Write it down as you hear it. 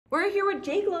We're here with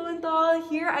Jake Loewenthal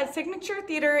here at Signature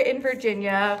Theater in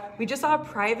Virginia. We just saw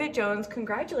Private Jones.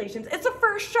 Congratulations. It's the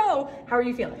first show. How are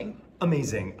you feeling?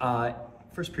 Amazing.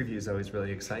 First preview is always really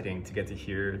exciting to get to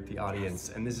hear the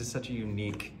audience. And this is such a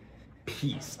unique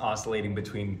piece, oscillating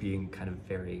between being kind of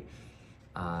very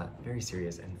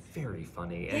serious and very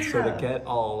funny. And so to get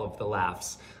all of the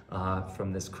laughs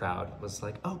from this crowd was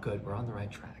like, oh good, we're on the right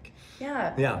track.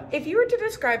 Yeah. If you were to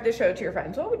describe the show to your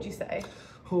friends, what would you say?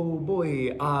 Oh boy,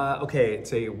 okay,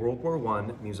 it's a World War I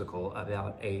musical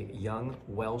about a young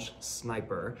Welsh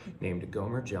sniper named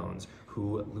Gomer Jones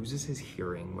who loses his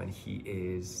hearing when he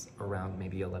is around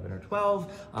maybe 11 or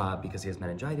 12 because he has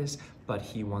meningitis, but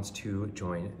he wants to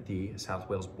join the South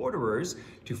Wales Borderers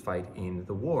to fight in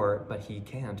the war, but he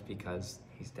can't because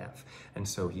he's deaf. And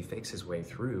so he fakes his way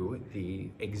through the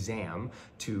exam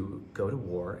to go to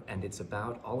war, and it's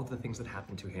about all of the things that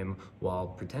happen to him while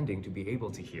pretending to be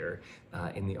able to hear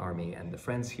in the army, and the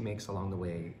friends he makes along the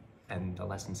way, and the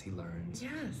lessons he learns,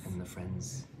 and the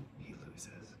friends he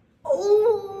loses.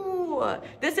 Oh,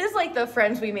 this is like the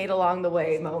friends we made along the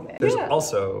way moment. There's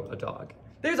also a dog.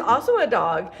 There's also a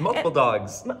dog. Multiple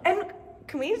dogs. And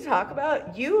can we talk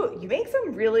about you make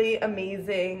some really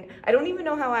amazing, I don't even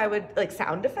know how I would, like,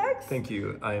 sound effects? Thank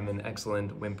you. I am an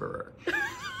excellent whimperer.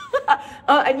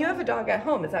 And you have a dog at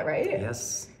home, is that right?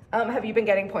 Yes. Have you been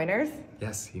getting pointers?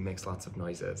 Yes, he makes lots of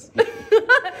noises.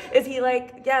 Is he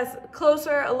like, yes,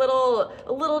 closer, a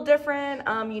little different?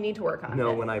 You need to work on it.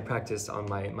 No, when I practice on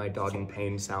my dog in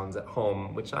pain sounds at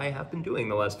home, which I have been doing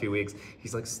the last few weeks,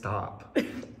 he's like, stop.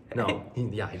 No,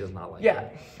 he does not like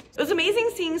it. It was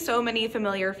amazing seeing so many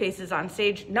familiar faces on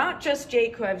stage, not just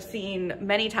Jake, who I've seen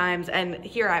many times and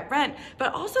here at Rent,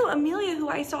 but also Amelia, who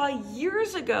I saw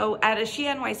years ago at a She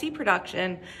NYC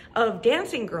production of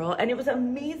Dancing Girl. And it was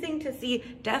amazing to see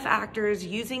deaf actors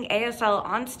using ASL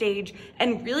on stage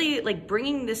and really like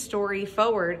bringing this story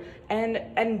forward.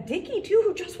 And Dickie too,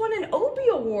 who just won an Obie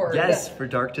Award. Yes, for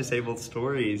Dark Disabled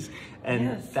Stories.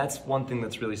 And that's one thing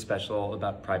that's really special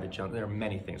about Private Jones. There are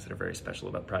many things that are very special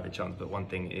about Private Jones, but one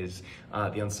thing is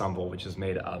the ensemble, which is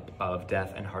made up of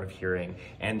deaf and hard of hearing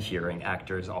and hearing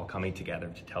actors all coming together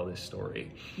to tell this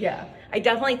story. Yeah, I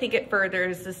definitely think it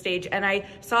furthers the stage. And I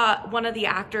saw one of the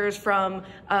actors from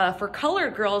For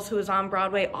Colored Girls, who is on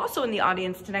Broadway, also in the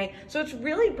audience tonight. So it's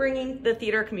really bringing the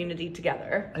theater community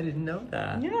together. I didn't know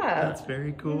that. Yeah. That's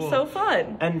very cool. So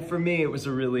fun. And for me, it was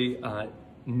a really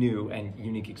new and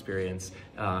unique experience,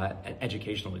 an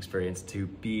educational experience, to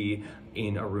be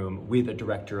in a room with a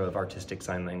director of artistic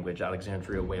sign language,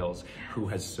 Alexandria Wales, who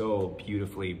has so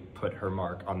beautifully put her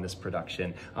mark on this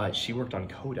production. She worked on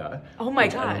Coda. Oh my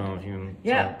God. I don't know if you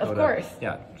saw Coda. Of course.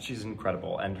 Yeah, she's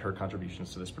incredible, and her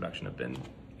contributions to this production have been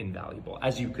invaluable,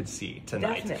 as you could see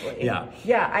tonight. Definitely.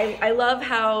 Yeah, I love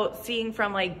how seeing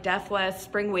from like Deaf West,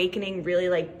 Spring Awakening really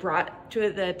like brought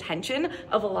to the attention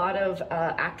of a lot of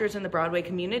actors in the Broadway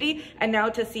community, and now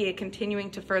to see it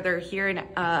continuing to further here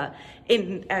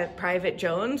in Private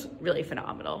Jones, really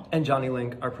phenomenal. And Johnny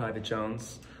Link, our Private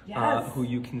Jones, who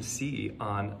you can see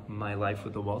on My Life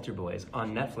with the Walter Boys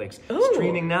on Netflix,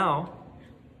 streaming now.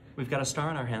 We've got a star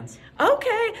in our hands.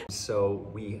 Okay. So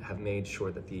we have made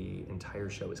sure that the entire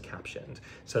show is captioned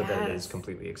so that it is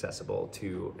completely accessible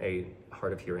to a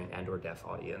hard of hearing and or deaf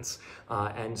audience.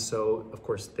 And so, of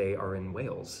course, they are in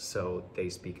Wales, so they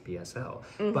speak BSL.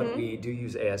 But we do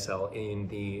use ASL in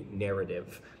the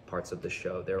narrative parts of the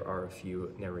show. There are a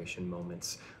few narration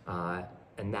moments,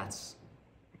 and that's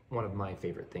one of my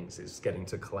favorite things, is getting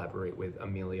to collaborate with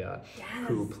Amelia,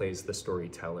 who plays the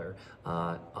storyteller,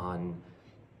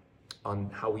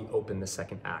 on how we open the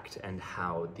second act and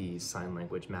how the sign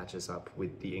language matches up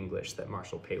with the English that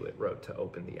Marshall Palett wrote to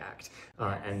open the act.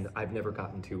 And I've never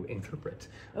gotten to interpret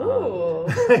for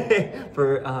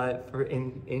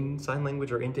in sign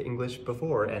language or into English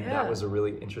before, and that was a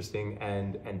really interesting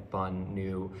and fun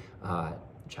new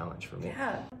challenge for me.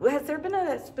 Yeah. Has there been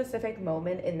a specific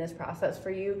moment in this process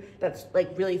for you that's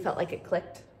like really felt like it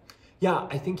clicked? Yeah,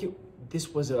 I think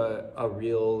this was a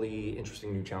really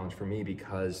interesting new challenge for me,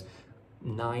 because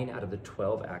 9 out of the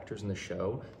 12 actors in the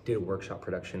show did a workshop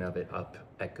production of it up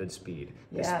at good speed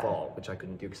this fall, which I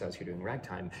couldn't do because I was here doing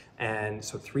ragtime. And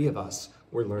so 3 of us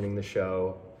were learning the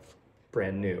show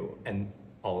brand new, and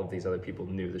all of these other people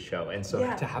knew the show. And so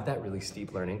to have that really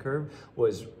steep learning curve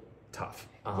was tough.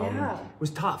 It was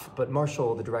tough, but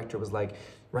Marshall, the director, was like,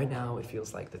 right now it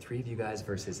feels like the 3 of you guys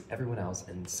versus everyone else,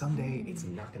 and someday it's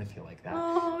not gonna feel like that.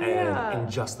 And in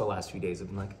just the last few days I've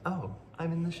been like, oh,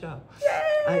 I'm in the show.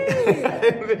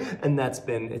 And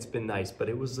it's been nice, but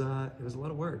it was a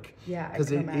lot of work. Yeah,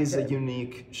 because it is a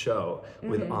unique show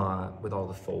with all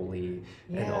the Foley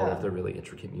and all of the really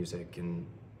intricate music, and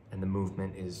the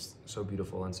movement is so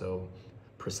beautiful and so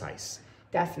precise.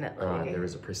 Definitely. There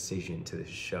is a precision to this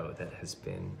show that has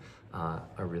been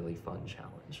a really fun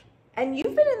challenge. And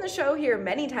you've been in the show here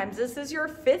many times. This is your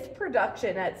 5th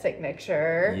production at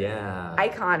Signature. Yeah.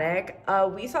 Iconic.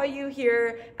 We saw you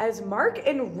here as Mark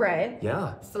in Rent.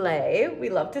 Yeah. Slay. We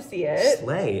love to see it.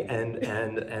 Slay.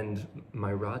 And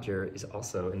my Roger is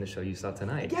also in the show you saw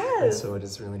tonight. Yes. And so it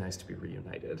is really nice to be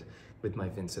reunited with my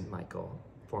Vincent Michael,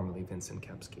 formerly Vincent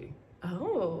Kepsky.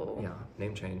 Oh. Yeah.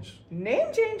 Name change.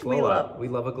 Name change. We love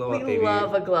a glow up, baby. We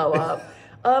love a glow up.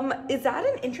 Is that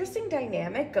an interesting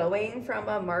dynamic going from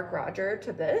a Mark Roger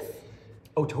to this?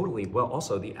 Oh, totally. Well,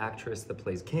 also the actress that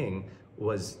plays King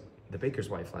was the baker's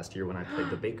wife last year when I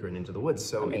played the baker in Into the Woods.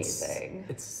 So amazing.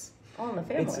 It's all in the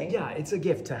family. It's a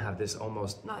gift to have this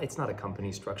almost it's not a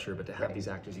company structure, but to have these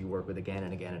actors you work with again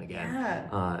and again and again.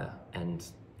 Yeah. And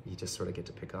you just sort of get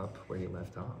to pick up where you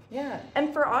left off. Yeah,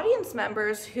 and for audience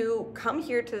members who come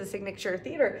here to the Signature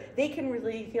Theater, they can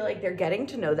really feel like they're getting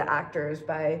to know the actors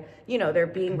by, there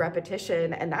being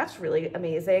repetition, and that's really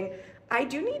amazing. I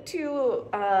do need to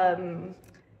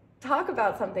talk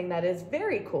about something that is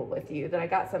very cool with you, that I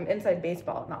got some inside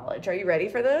baseball knowledge. Are you ready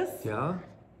for this? Yeah?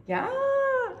 Yeah.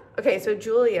 Okay, so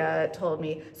Julia told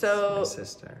me. So my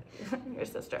sister. Your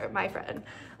sister, my friend.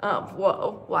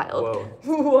 Whoa, wild.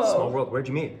 Whoa. Small world. Where'd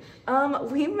you meet?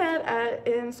 We met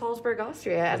in Salzburg,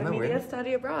 Austria at a media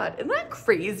study abroad. Isn't that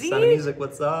crazy? Sound of Music,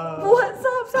 what's up? What's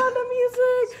up, Sound of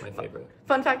Music? It's my favorite.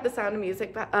 Fun fact, the Sound of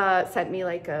Music sent me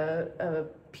like a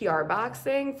PR box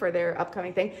thing for their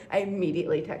upcoming thing. I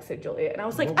immediately texted Julia and I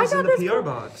was like, what was I got in the this PR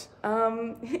box?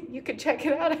 You could check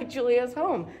it out at Julia's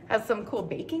home. Has some cool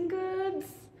baking goods.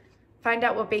 Find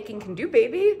out what baking can do,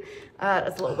 baby.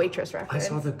 That's a little waitress reference. I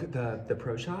saw the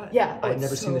pro shot. Yeah. I'd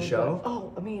never seen the show. Good.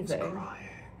 Oh, amazing. I was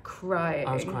Crying.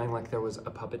 I was crying like there was a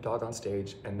puppet dog on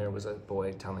stage and there was a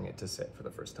boy telling it to sit for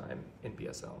the first time in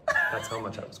BSL. That's how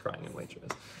much I was crying in Waitress.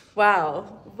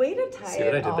 Wow. Way to tie See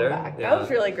what it I did all there? back. Yeah. That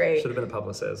was really great. Should have been a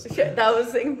publicist. That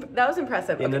was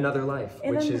impressive. In Another Life,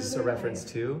 which is a Another reference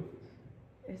Life. to...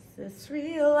 Is this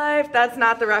real life? That's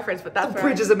not the reference, but that's The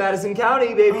Bridges of Madison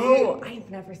County, baby! Oh, I've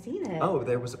never seen it. Oh,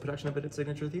 there was a production of it at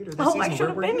Signature Theater this I season. should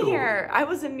have Where were been you? here. I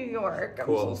was in New York. I'm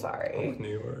Cool. so sorry. Oh,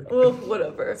 New York. Oh,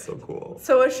 whatever. So cool.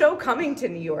 So a show coming to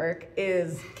New York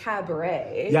is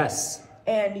Cabaret. Yes.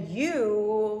 And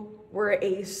you were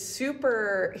a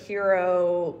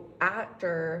superhero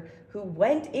actor who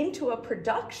went into a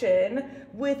production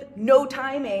with no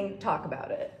timing. Talk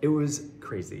about it. It was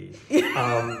crazy.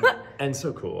 And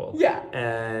so cool. Yeah.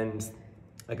 And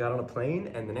I got on a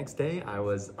plane and the next day I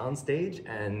was on stage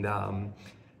and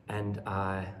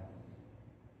I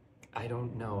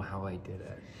don't know how I did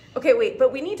it. Okay, wait,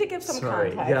 but we need to give some Sorry,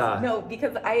 context. yeah. No,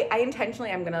 because I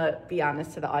intentionally, I'm gonna be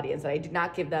honest to the audience, I did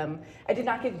not give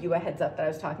you a heads up that I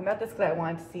was talking about this because I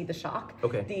wanted to see the shock,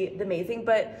 Okay. the amazing.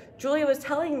 But Julia was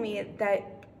telling me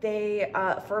that they,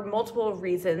 for multiple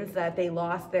reasons, that they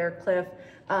lost their Cliff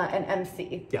and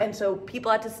MC, Yeah. and so people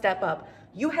had to step up.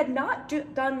 You had not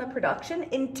done the production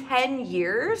in 10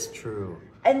 years. True.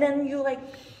 And then you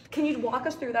can you walk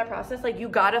us through that process? Like you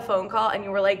got a phone call and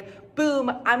you were like, boom,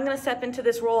 I'm gonna step into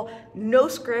this role, no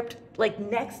script, like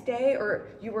next day, or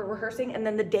you were rehearsing and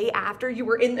then the day after you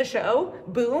were in the show,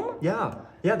 boom? Yeah,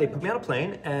 they put me on a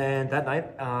plane and that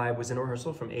night I was in a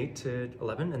rehearsal from 8 to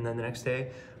 11 and then the next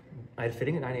day I had a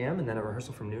fitting at 9 a.m. and then a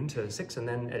rehearsal from noon to 6 and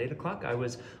then at 8 o'clock I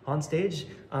was on stage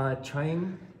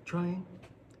trying.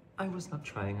 I was not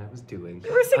trying, I was doing.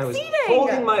 You were succeeding! I was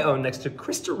holding my own next to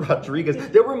Krista Rodriguez.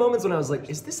 There were moments when I was like,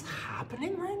 is this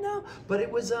happening right now? But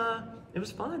it was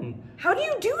fun. How do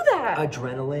you do that?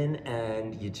 Adrenaline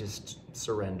and you just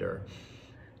surrender.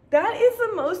 That is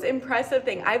the most impressive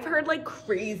thing. I've heard like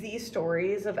crazy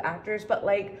stories of actors, but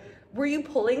like, were you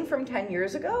pulling from 10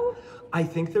 years ago? I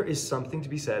think there is something to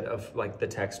be said of like the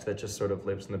text that just sort of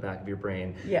lives in the back of your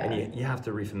brain. Yeah. And you have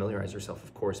to refamiliarize yourself,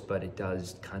 of course, but it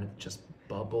does kind of just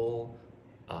bubble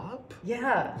up.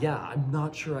 Yeah. Yeah, I'm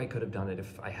not sure I could have done it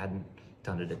if I hadn't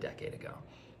done it a decade ago.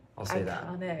 I'll say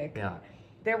Iconic. that. Yeah.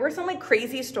 There were some like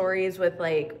crazy stories with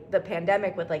like the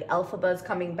pandemic with like Elphaba's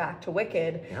coming back to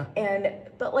Wicked. Yeah.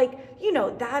 But like,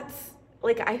 that's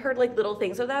like, I heard like little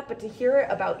things of that, but to hear it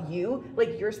about you,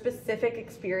 like your specific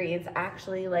experience,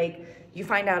 actually like you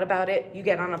find out about it, you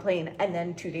get on a plane, and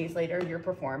then 2 days later you're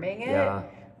performing it.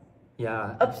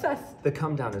 Yeah. Obsessed. The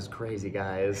come down is crazy,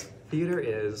 guys. Theater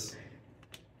is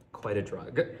quite a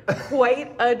drug.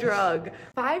 Quite a drug.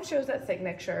 5 shows at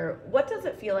Signature. What does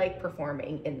it feel like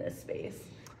performing in this space?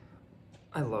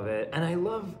 I love it, and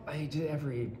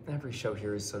every show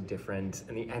here is so different,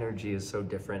 and the energy is so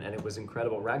different, and it was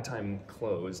incredible. Ragtime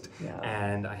closed,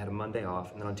 and I had a Monday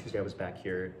off, and then on Tuesday I was back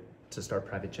here to start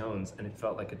Private Jones, and it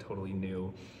felt like a totally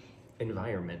new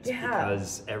environment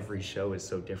because every show is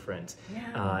so different.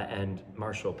 And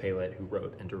Marshall Palet, who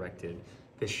wrote and directed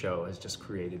this show, has just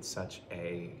created such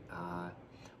a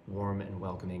warm and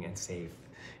welcoming and safe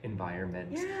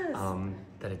environment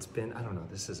that it's been, I don't know,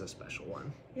 this is a special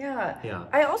one.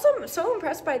 I also am so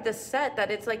impressed by this set that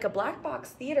it's like a black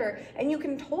box theater, and you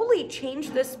can totally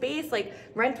change the space. Like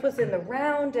Rent was in the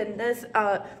round, and this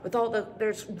with all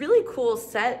there's really cool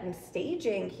set and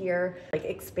staging here, like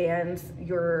expands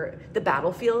the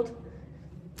battlefield.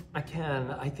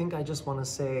 I think I just want to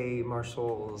say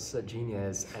Marshall's a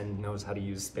genius and knows how to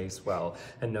use space well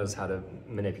and knows how to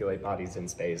manipulate bodies in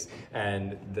space.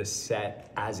 And the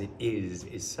set as it is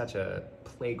such a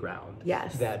playground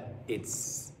that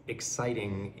it's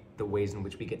exciting the ways in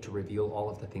which we get to reveal all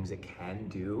of the things it can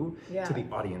do to the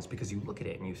audience, because you look at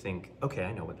it and you think, okay,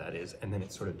 I know what that is. And then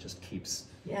it sort of just keeps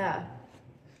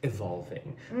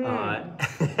evolving.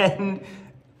 And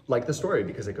like the story,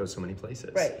 because it goes so many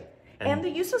places. Right. And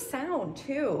the use of sound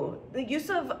too. The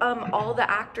use of all the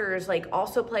actors like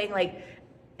also playing like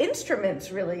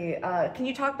instruments really. Can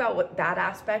you talk about that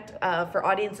aspect for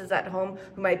audiences at home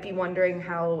who might be wondering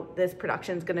how this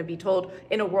production is going to be told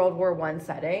in a World War I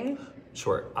setting?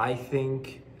 Sure. I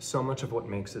think so much of what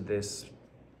makes this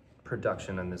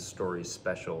production and this story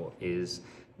special is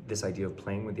this idea of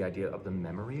playing with the idea of the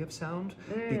memory of sound,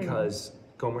 because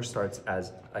Gomer starts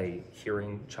as a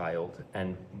hearing child,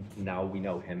 and now we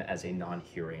know him as a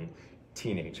non-hearing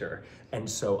teenager. And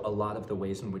so a lot of the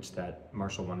ways in which that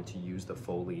Marshall wanted to use the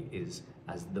Foley is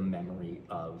as the memory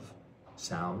of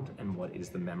sound, and what is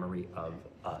the memory of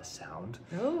a sound.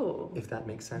 If that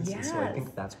makes sense. And so I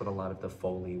think that's what a lot of the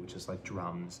Foley, which is like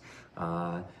drums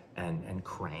and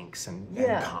cranks and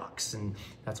cocks, and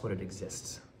that's what it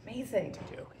exists Amazing. to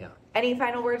do. Any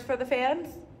final words for the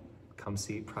fans? Come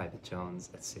see Private Jones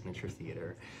at Signature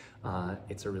Theater.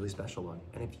 It's a really special one.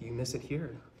 And if you miss it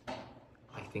here,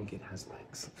 I think it has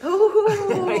legs.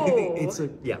 I think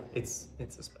it's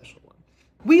a special one.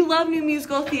 We love new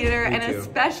musical theater, and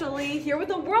especially here with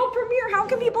the world premiere. How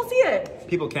can people see it?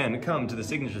 People can come to the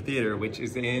Signature Theater, which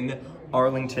is in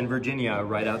Arlington, Virginia,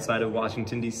 right outside of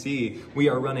Washington, D.C. We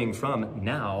are running from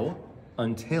now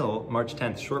until March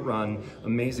 10th. Short run,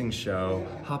 amazing show.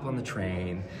 Hop on the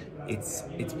train.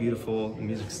 It's beautiful. The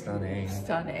music's stunning.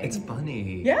 It's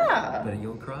funny. But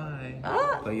you'll cry.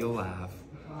 But you'll laugh.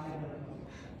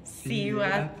 See you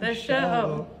at the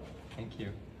show. Thank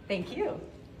you. Thank you.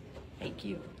 Thank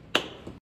you.